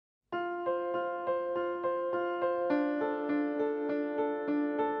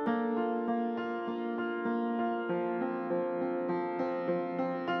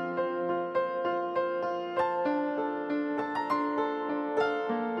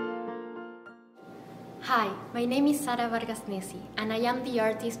Hi, my name is Sara Vargas Nessi, and I am the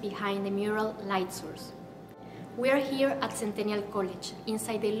artist behind the mural Light Source. We are here at Centennial College,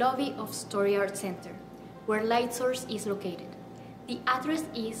 inside the lobby of Story Art Center, where Light Source is located. The address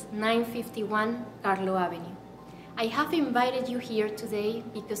is 951 Carlaw Avenue. I have invited you here today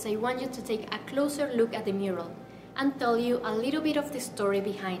because I want you to take a closer look at the mural and tell you a little bit of the story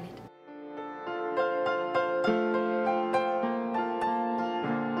behind it.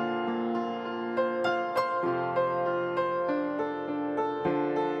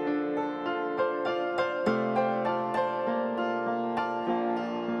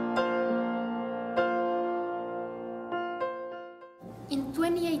 In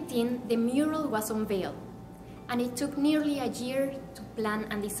 2018, the mural was unveiled, and it took nearly a year to plan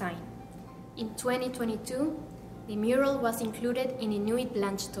and design. In 2022, the mural was included in the Nuit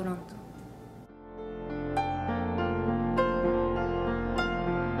Blanche Toronto.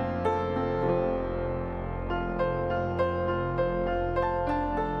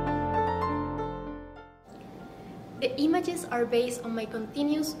 The images are based on my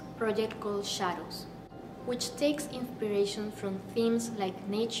continuous project called Shadows, which takes inspiration from themes like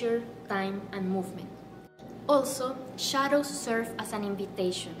nature, time, and movement. Also, shadows serve as an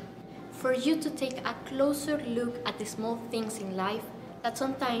invitation for you to take a closer look at the small things in life that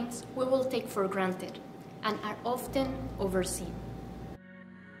sometimes we will take for granted and are often overseen.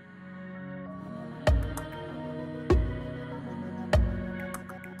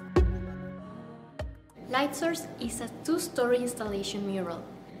 Light Source is a two-story installation mural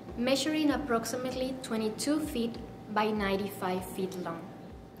measuring approximately 22 feet by 95 feet long.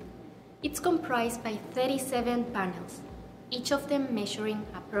 It's comprised by 37 panels, each of them measuring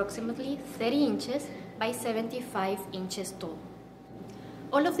approximately 30 inches by 75 inches tall.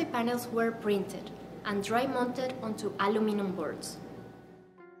 All of the panels were printed and dry mounted onto aluminum boards.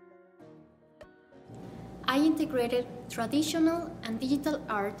 I integrated traditional and digital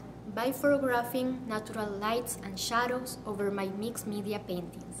art by photographing natural lights and shadows over my mixed media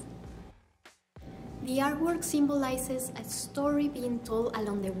paintings. The artwork symbolizes a story being told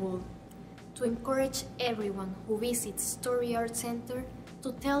along the wall, to encourage everyone who visits Story Art Center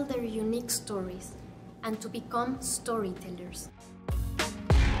to tell their unique stories and to become storytellers.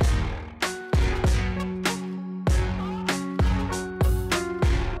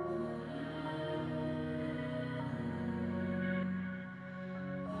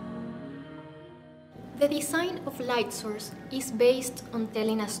 The design of Light Source is based on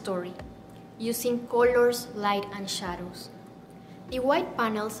telling a story, using colors, light, and shadows. The white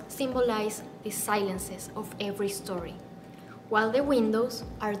panels symbolize the silences of every story, while the windows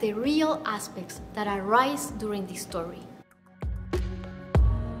are the real aspects that arise during the story.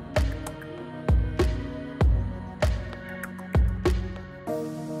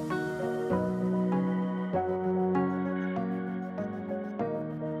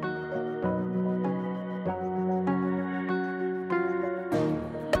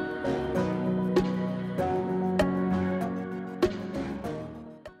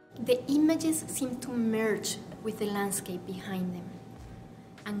 The images seem to merge with the landscape behind them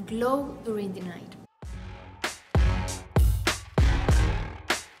and glow during the night.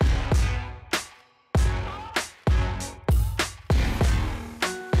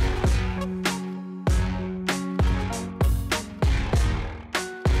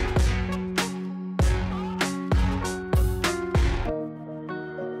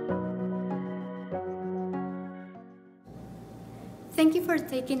 Thank you for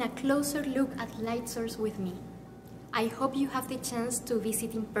taking a closer look at Light Source with me. I hope you have the chance to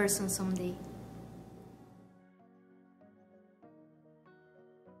visit in person someday.